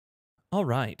All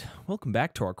right, welcome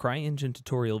back to our Cryengine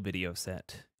tutorial video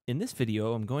set. In this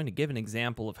video, I'm going to give an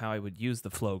example of how I would use the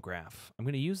flow graph. I'm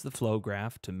going to use the flow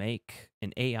graph to make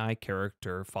an AI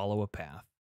character follow a path.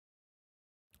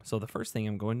 So the first thing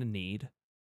I'm going to need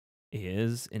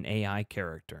is an AI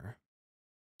character.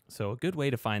 So a good way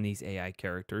to find these AI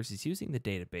characters is using the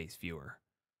database viewer.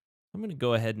 I'm going to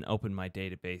go ahead and open my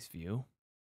database view.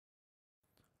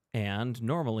 And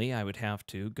normally I would have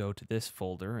to go to this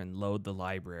folder and load the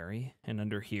library. And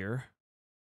under here,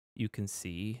 you can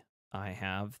see I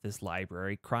have this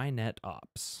library, Crynet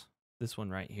Ops. This one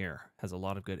right here has a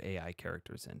lot of good AI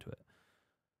characters into it.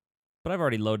 But I've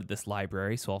already loaded this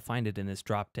library, so I'll find it in this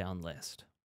drop-down list.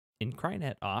 In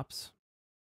Crynet Ops,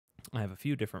 I have a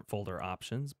few different folder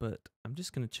options, but I'm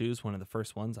just going to choose one of the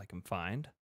first ones I can find.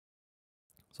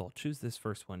 So I'll choose this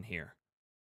first one here.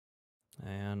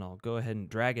 And I'll go ahead and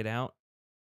drag it out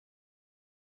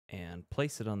and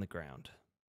place it on the ground.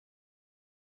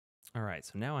 All right,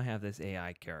 so now I have this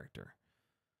AI character.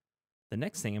 The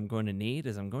next thing I'm going to need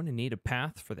is I'm going to need a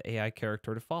path for the AI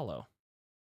character to follow.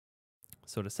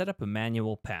 So to set up a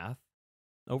manual path,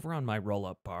 over on my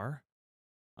roll-up bar,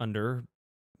 under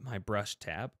my brush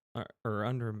tab, over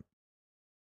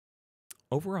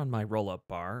on my roll-up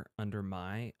bar, under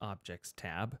my objects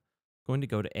tab, I'm going to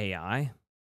go to AI.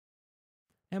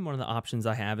 And one of the options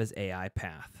I have is AI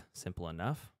path. Simple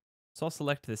enough. So I'll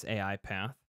select this AI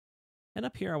path. And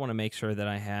up here, I want to make sure that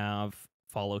I have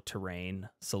follow terrain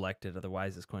selected.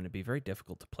 Otherwise, it's going to be very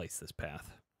difficult to place this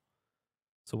path.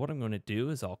 So what I'm going to do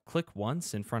is I'll click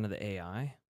once in front of the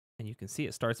AI, and you can see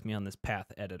it starts me on this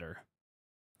path editor.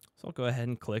 So I'll go ahead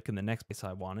and click in the next place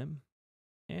I want him,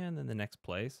 and then the next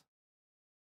place,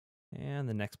 and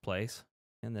the next place,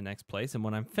 and the next place. And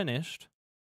when I'm finished,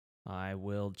 I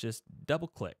will just double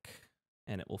click,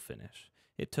 and it will finish.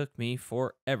 It took me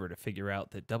forever to figure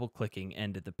out that double clicking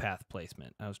ended the path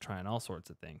placement. I was trying all sorts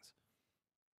of things.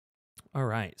 All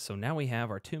right, so now we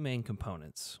have our two main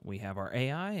components. We have our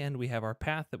AI and we have our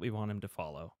path that we want him to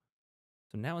follow.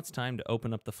 So now it's time to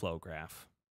open up the flow graph.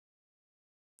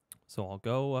 So I'll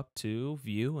go up to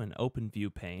View and Open View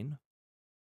pane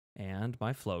and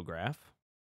my flow graph.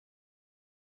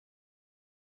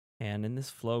 And in this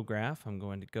flow graph, I'm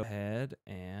going to go ahead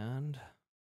and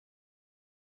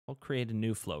I'll create a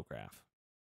new flow graph.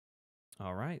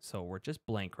 All right, so we're just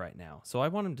blank right now. So I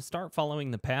want him to start following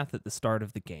the path at the start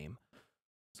of the game.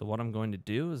 So what I'm going to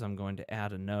do is I'm going to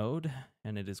add a node,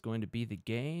 and it is going to be the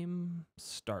game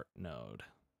start node.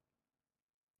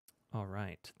 All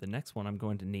right, the next one I'm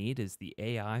going to need is the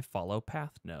AI follow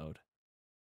path node.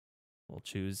 We'll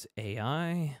choose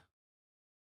AI,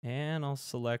 and I'll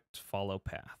select follow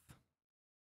path.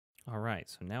 All right,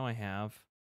 so now I have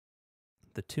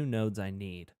the two nodes I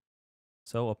need.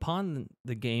 So upon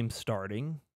the game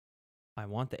starting, I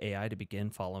want the AI to begin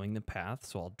following the path,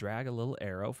 so I'll drag a little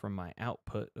arrow from my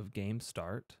output of game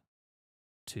start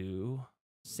to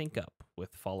sync up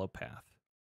with follow path.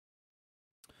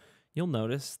 You'll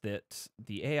notice that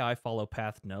the AI follow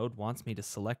path node wants me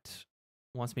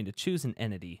to choose an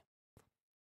entity.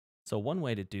 So one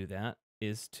way to do that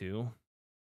is to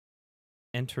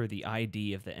enter the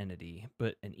ID of the entity,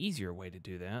 but an easier way to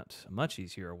do that, a much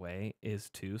easier way, is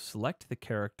to select the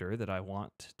character that I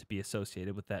want to be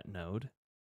associated with that node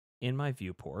in my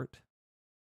viewport.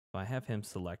 So I have him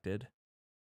selected.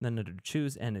 Then under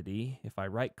choose entity, if I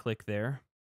right click there,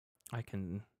 I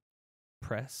can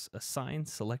press assign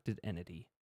selected entity.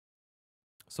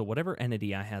 So whatever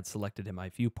entity I had selected in my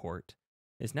viewport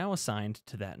is now assigned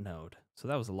to that node. So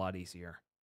that was a lot easier.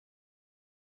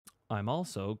 I'm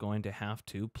also going to have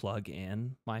to plug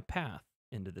in my path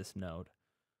into this node.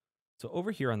 So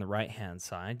over here on the right-hand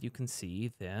side, you can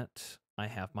see that I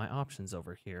have my options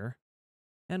over here,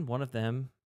 and one of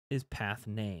them is path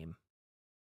name.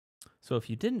 So if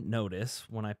you didn't notice,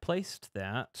 when I placed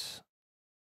that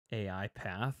AI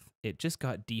path, it just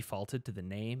got defaulted to the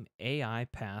name AI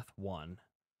path 1.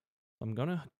 I'm going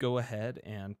to go ahead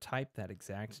and type that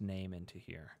exact name into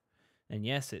here. And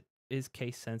yes, it is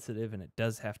case sensitive and it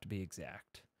does have to be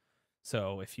exact.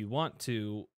 So if you want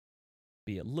to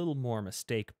be a little more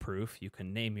mistake proof, you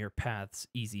can name your paths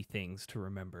easy things to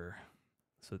remember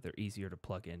so they're easier to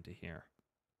plug into here.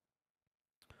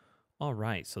 All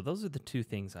right, so those are the two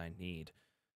things I need.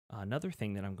 Another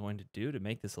thing that I'm going to do to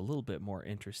make this a little bit more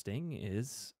interesting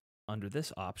is under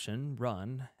this option,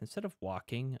 run, instead of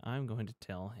walking, I'm going to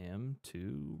tell him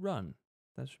to run.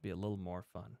 That should be a little more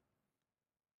fun.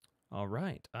 All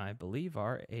right, I believe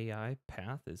our AI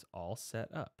path is all set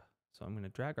up. So I'm going to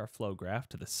drag our flow graph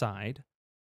to the side.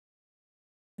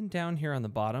 And down here on the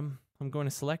bottom, I'm going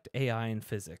to select AI and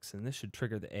physics, and this should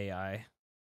trigger the AI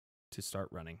to start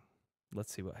running.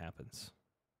 Let's see what happens.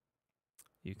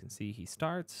 You can see he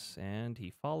starts and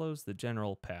he follows the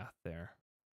general path there.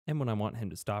 And when I want him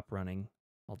to stop running,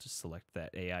 I'll just select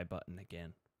that AI button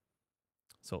again.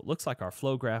 So it looks like our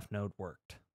flow graph node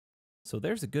worked. So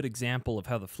there's a good example of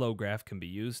how the flow graph can be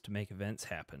used to make events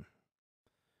happen.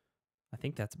 I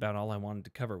think that's about all I wanted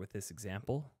to cover with this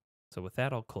example. So with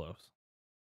that, I'll close.